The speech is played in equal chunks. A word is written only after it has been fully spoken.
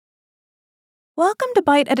Welcome to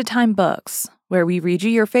Bite at a Time Books, where we read you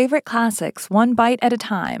your favorite classics one bite at a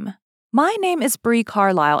time. My name is Bree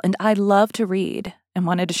Carlisle, and I love to read and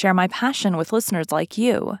wanted to share my passion with listeners like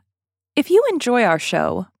you. If you enjoy our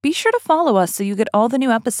show, be sure to follow us so you get all the new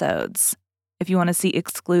episodes. If you want to see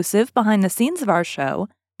exclusive behind the scenes of our show,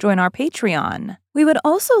 join our Patreon. We would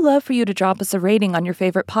also love for you to drop us a rating on your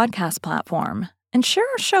favorite podcast platform and share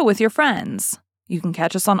our show with your friends. You can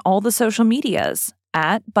catch us on all the social medias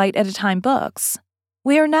at Bite at a Time Books.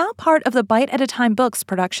 We are now part of the Bite at a Time Books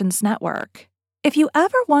Productions Network. If you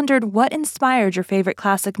ever wondered what inspired your favorite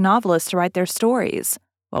classic novelists to write their stories,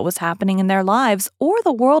 what was happening in their lives or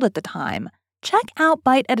the world at the time, check out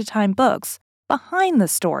Bite at a Time Books Behind the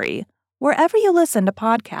Story, wherever you listen to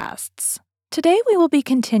podcasts. Today we will be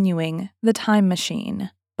continuing The Time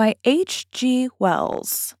Machine by H.G.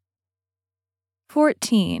 Wells.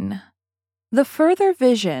 14. The Further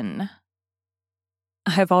Vision.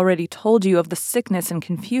 I have already told you of the sickness and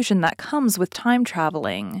confusion that comes with time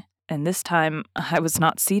traveling, and this time I was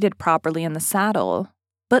not seated properly in the saddle,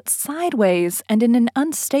 but sideways and in an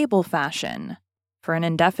unstable fashion. For an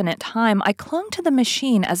indefinite time I clung to the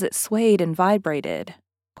machine as it swayed and vibrated,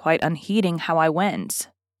 quite unheeding how I went,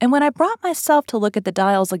 and when I brought myself to look at the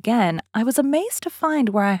dials again, I was amazed to find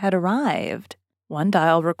where I had arrived. One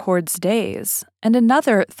dial records days, and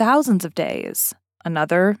another thousands of days,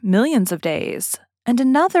 another millions of days, and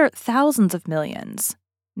another thousands of millions.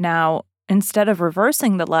 Now, instead of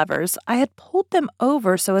reversing the levers, I had pulled them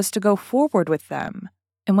over so as to go forward with them.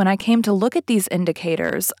 And when I came to look at these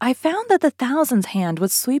indicators, I found that the thousands hand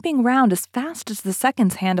was sweeping round as fast as the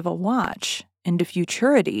seconds hand of a watch, into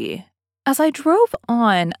futurity. As I drove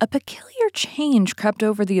on, a peculiar change crept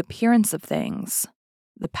over the appearance of things.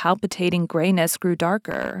 The palpitating grayness grew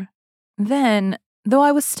darker. Then, though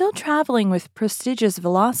I was still traveling with prodigious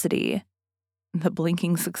velocity, the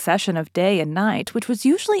blinking succession of day and night, which was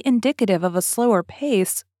usually indicative of a slower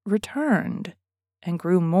pace, returned, and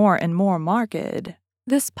grew more and more marked.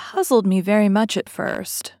 This puzzled me very much at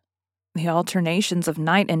first. The alternations of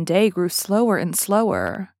night and day grew slower and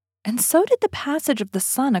slower, and so did the passage of the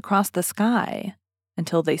sun across the sky,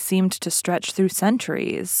 until they seemed to stretch through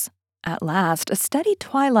centuries. At last, a steady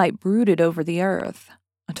twilight brooded over the earth,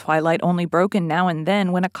 a twilight only broken now and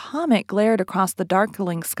then when a comet glared across the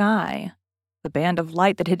darkling sky. The band of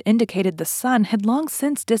light that had indicated the sun had long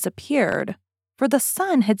since disappeared, for the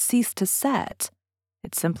sun had ceased to set.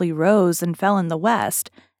 It simply rose and fell in the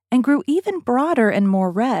west, and grew even broader and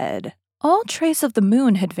more red. All trace of the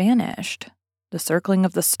moon had vanished. The circling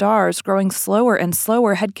of the stars, growing slower and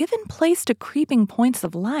slower, had given place to creeping points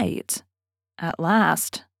of light. At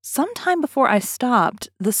last, some time before I stopped,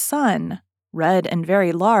 the sun, red and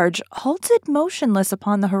very large, halted motionless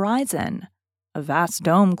upon the horizon, a vast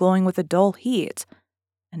dome glowing with a dull heat,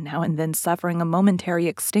 and now and then suffering a momentary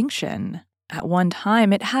extinction. At one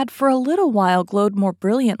time it had for a little while glowed more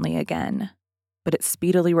brilliantly again, but it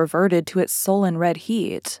speedily reverted to its sullen red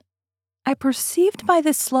heat. I perceived by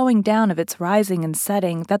this slowing down of its rising and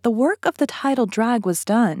setting that the work of the tidal drag was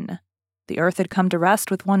done. The earth had come to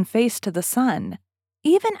rest with one face to the sun,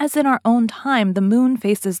 even as in our own time the moon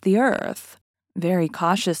faces the earth. Very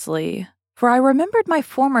cautiously, for I remembered my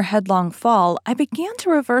former headlong fall, I began to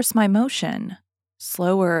reverse my motion.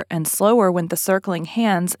 Slower and slower went the circling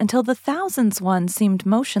hands until the thousands one seemed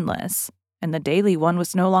motionless, and the daily one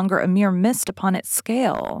was no longer a mere mist upon its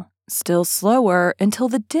scale. Still slower until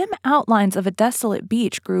the dim outlines of a desolate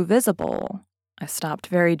beach grew visible. I stopped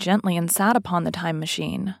very gently and sat upon the time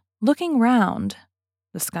machine, looking round.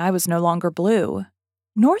 The sky was no longer blue.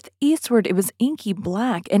 Northeastward it was inky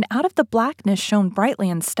black, and out of the blackness shone brightly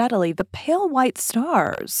and steadily the pale white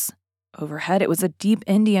stars. Overhead it was a deep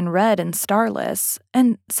Indian red and starless,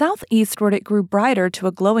 and southeastward it grew brighter to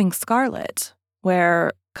a glowing scarlet,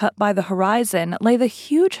 where, cut by the horizon, lay the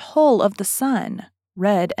huge hull of the sun,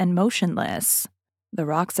 red and motionless. The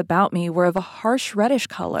rocks about me were of a harsh reddish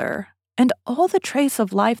color, and all the trace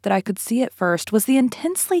of life that I could see at first was the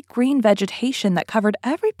intensely green vegetation that covered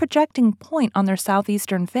every projecting point on their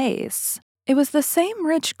southeastern face. It was the same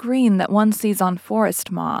rich green that one sees on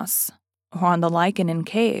forest moss, or on the lichen in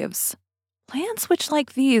caves. Plants which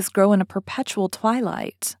like these grow in a perpetual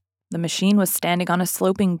twilight. The machine was standing on a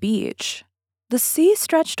sloping beach. The sea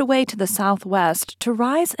stretched away to the southwest to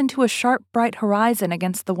rise into a sharp bright horizon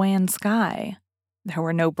against the wan sky. There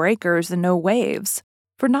were no breakers and no waves,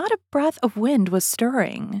 for not a breath of wind was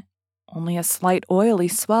stirring. Only a slight oily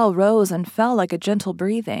swell rose and fell like a gentle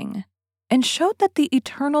breathing, and showed that the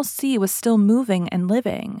eternal sea was still moving and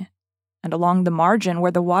living. And along the margin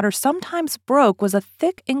where the water sometimes broke was a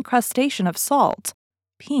thick incrustation of salt,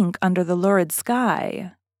 pink under the lurid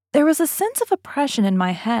sky. There was a sense of oppression in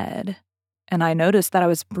my head, and I noticed that I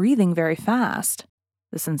was breathing very fast.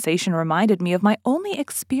 The sensation reminded me of my only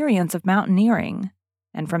experience of mountaineering,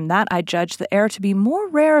 and from that I judged the air to be more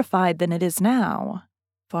rarefied than it is now.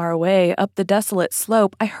 Far away, up the desolate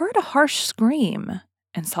slope, I heard a harsh scream,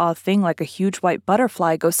 and saw a thing like a huge white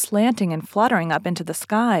butterfly go slanting and fluttering up into the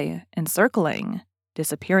sky, encircling,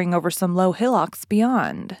 disappearing over some low hillocks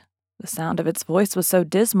beyond. The sound of its voice was so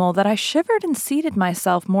dismal that I shivered and seated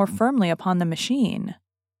myself more firmly upon the machine.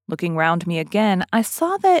 Looking round me again, I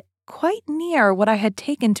saw that, quite near what I had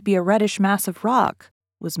taken to be a reddish mass of rock,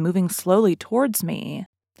 was moving slowly towards me.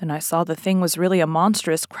 Then I saw the thing was really a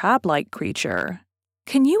monstrous crab-like creature.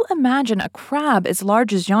 Can you imagine a crab as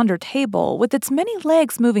large as yonder table, with its many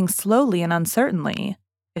legs moving slowly and uncertainly,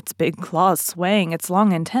 its big claws swaying its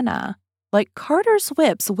long antennae, like carters'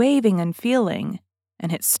 whips waving and feeling,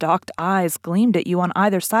 and its stalked eyes gleamed at you on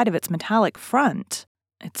either side of its metallic front?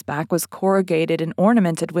 Its back was corrugated and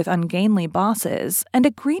ornamented with ungainly bosses, and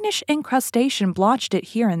a greenish incrustation blotched it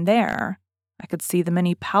here and there. I could see the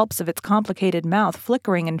many palps of its complicated mouth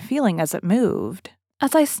flickering and feeling as it moved.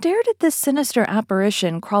 As I stared at this sinister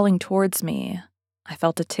apparition crawling towards me, I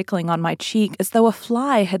felt a tickling on my cheek as though a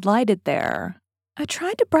fly had lighted there. I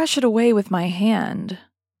tried to brush it away with my hand,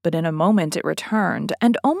 but in a moment it returned,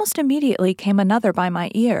 and almost immediately came another by my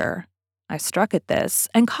ear. I struck at this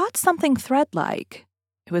and caught something thread-like.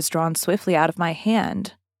 It was drawn swiftly out of my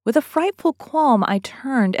hand. With a frightful qualm, I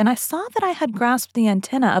turned, and I saw that I had grasped the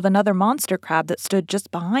antenna of another monster crab that stood just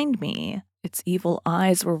behind me. Its evil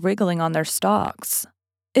eyes were wriggling on their stalks.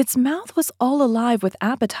 Its mouth was all alive with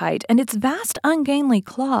appetite, and its vast ungainly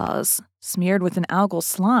claws, smeared with an algal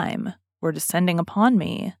slime, were descending upon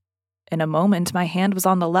me. In a moment, my hand was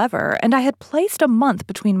on the lever, and I had placed a month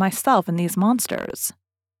between myself and these monsters.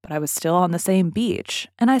 But I was still on the same beach,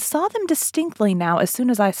 and I saw them distinctly now as soon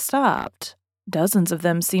as I stopped. Dozens of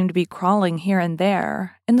them seemed to be crawling here and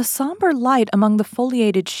there, in the somber light among the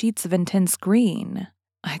foliated sheets of intense green.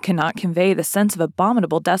 I cannot convey the sense of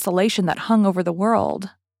abominable desolation that hung over the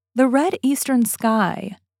world. The red eastern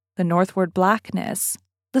sky, the northward blackness,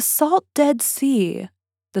 the salt dead sea,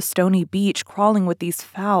 the stony beach crawling with these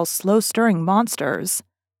foul, slow-stirring monsters,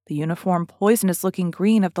 the uniform poisonous-looking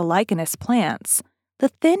green of the lichenous plants, the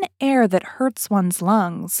thin air that hurts one's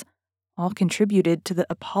lungs, all contributed to the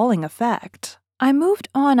appalling effect. I moved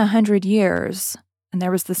on 100 years, and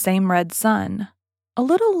there was the same red sun, a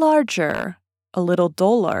little larger, a little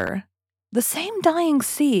duller, the same dying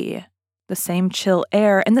sea, the same chill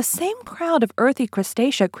air, and the same crowd of earthy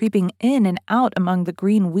crustacea creeping in and out among the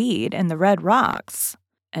green weed and the red rocks.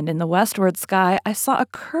 And in the westward sky, I saw a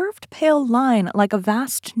curved pale line like a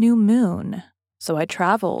vast new moon. So I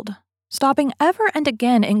traveled, stopping ever and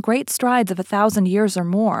again in great strides of 1,000 years or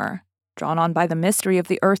more, drawn on by the mystery of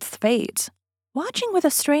the earth's fate, watching with a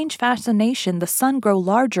strange fascination the sun grow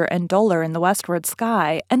larger and duller in the westward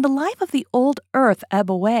sky, and the life of the old earth ebb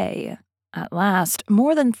away. At last,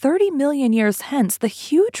 more than 30 million years hence, the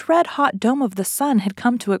huge red-hot dome of the sun had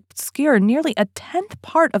come to obscure nearly a 10th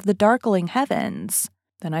part of the darkling heavens.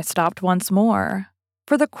 Then I stopped once more,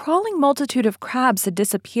 for the crawling multitude of crabs had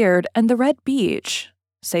disappeared, and the red beach,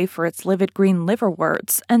 save for its livid green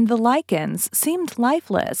liverworts and the lichens, seemed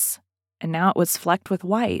lifeless, and now it was flecked with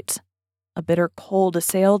white. A bitter cold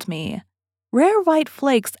assailed me. Rare white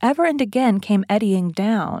flakes ever and again came eddying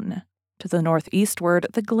down. To the northeastward,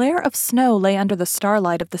 the glare of snow lay under the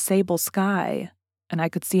starlight of the sable sky, and I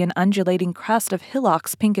could see an undulating crest of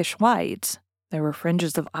hillocks pinkish white. There were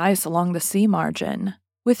fringes of ice along the sea margin,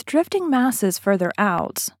 with drifting masses further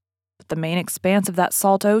out, but the main expanse of that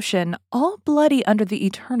salt ocean, all bloody under the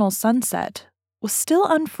eternal sunset, was still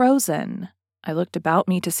unfrozen. I looked about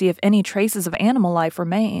me to see if any traces of animal life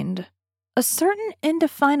remained. A certain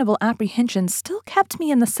indefinable apprehension still kept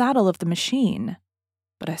me in the saddle of the machine,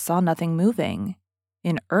 but I saw nothing moving,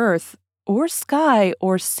 in earth, or sky,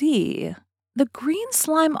 or sea. The green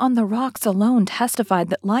slime on the rocks alone testified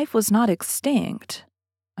that life was not extinct.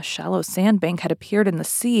 A shallow sandbank had appeared in the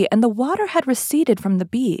sea, and the water had receded from the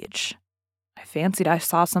beach. I fancied I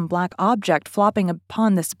saw some black object flopping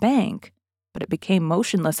upon this bank, but it became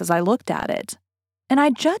motionless as I looked at it, and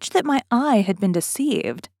I judged that my eye had been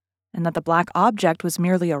deceived, and that the black object was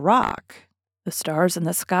merely a rock. The stars in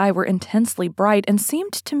the sky were intensely bright and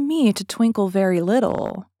seemed to me to twinkle very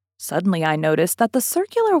little. Suddenly I noticed that the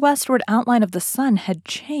circular westward outline of the sun had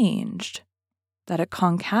changed, that a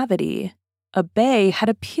concavity, a bay, had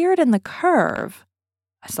appeared in the curve.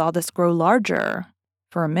 I saw this grow larger.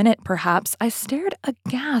 For a minute, perhaps, I stared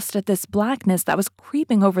aghast at this blackness that was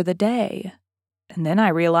creeping over the day, and then I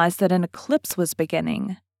realized that an eclipse was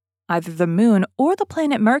beginning. Either the moon or the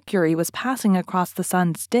planet Mercury was passing across the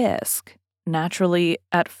sun's disk. Naturally,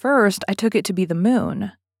 at first, I took it to be the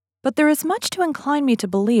moon. But there is much to incline me to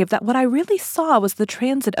believe that what I really saw was the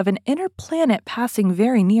transit of an inner planet passing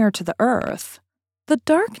very near to the Earth. The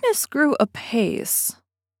darkness grew apace.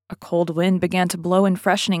 A cold wind began to blow in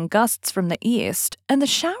freshening gusts from the east, and the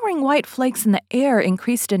showering white flakes in the air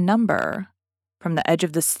increased in number. From the edge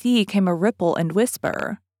of the sea came a ripple and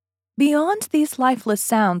whisper. Beyond these lifeless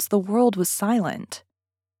sounds, the world was silent.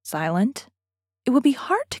 Silent? It would be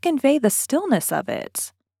hard to convey the stillness of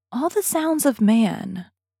it. All the sounds of man.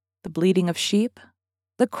 The bleating of sheep,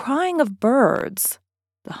 the crying of birds,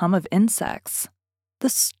 the hum of insects, the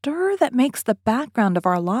stir that makes the background of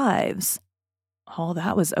our lives. All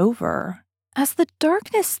that was over. As the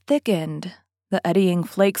darkness thickened, the eddying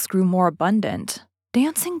flakes grew more abundant,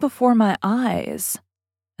 dancing before my eyes,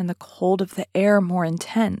 and the cold of the air more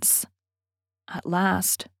intense. At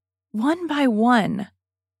last, one by one,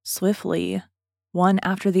 swiftly, one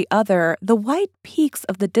after the other, the white peaks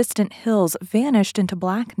of the distant hills vanished into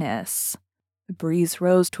blackness. The breeze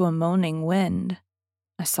rose to a moaning wind.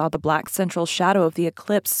 I saw the black central shadow of the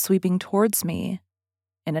eclipse sweeping towards me.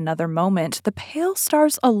 In another moment, the pale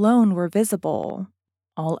stars alone were visible.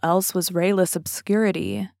 All else was rayless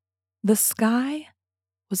obscurity. The sky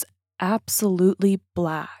was absolutely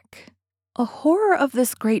black. A horror of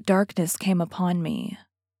this great darkness came upon me.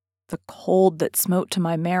 The cold that smote to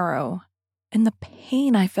my marrow, and the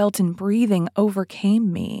pain I felt in breathing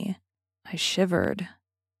overcame me. I shivered,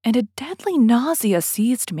 and a deadly nausea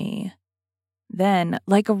seized me. Then,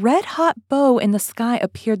 like a red-hot bow in the sky,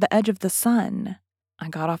 appeared the edge of the sun. I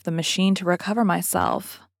got off the machine to recover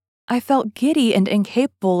myself. I felt giddy and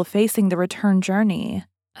incapable of facing the return journey.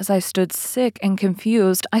 As I stood sick and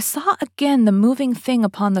confused, I saw again the moving thing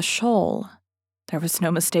upon the shoal. There was no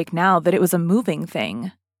mistake now that it was a moving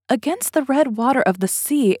thing. Against the red water of the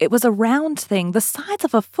sea, it was a round thing, the size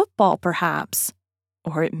of a football, perhaps.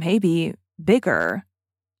 Or it may be bigger.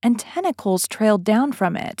 And tentacles trailed down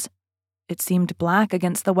from it. It seemed black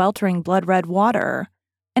against the weltering blood-red water,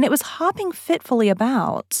 and it was hopping fitfully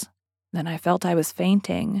about. Then I felt I was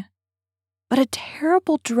fainting. But a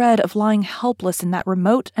terrible dread of lying helpless in that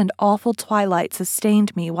remote and awful twilight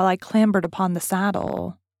sustained me while I clambered upon the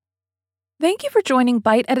saddle. Thank you for joining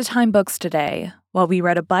Bite at a Time Books today, while we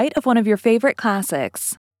read a bite of one of your favorite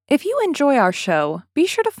classics. If you enjoy our show, be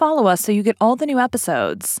sure to follow us so you get all the new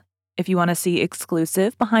episodes. If you want to see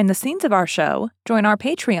exclusive behind the scenes of our show, join our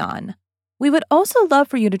Patreon. We would also love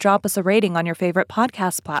for you to drop us a rating on your favorite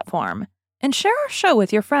podcast platform and share our show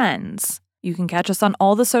with your friends. You can catch us on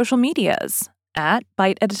all the social medias at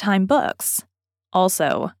Bite at a Time Books.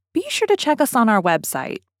 Also, be sure to check us on our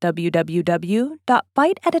website,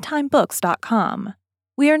 www.biteatatimebooks.com.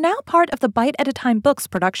 We are now part of the Bite at a Time Books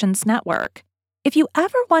Productions Network. If you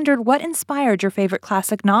ever wondered what inspired your favorite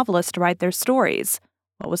classic novelists to write their stories,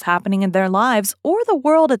 what was happening in their lives or the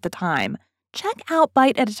world at the time, check out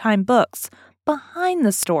Bite at a Time Books, Behind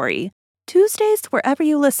the Story, Tuesdays wherever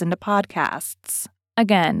you listen to podcasts.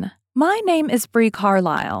 Again, my name is Bree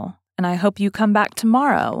Carlisle, and I hope you come back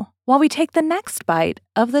tomorrow while we take the next bite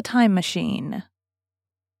of the time machine.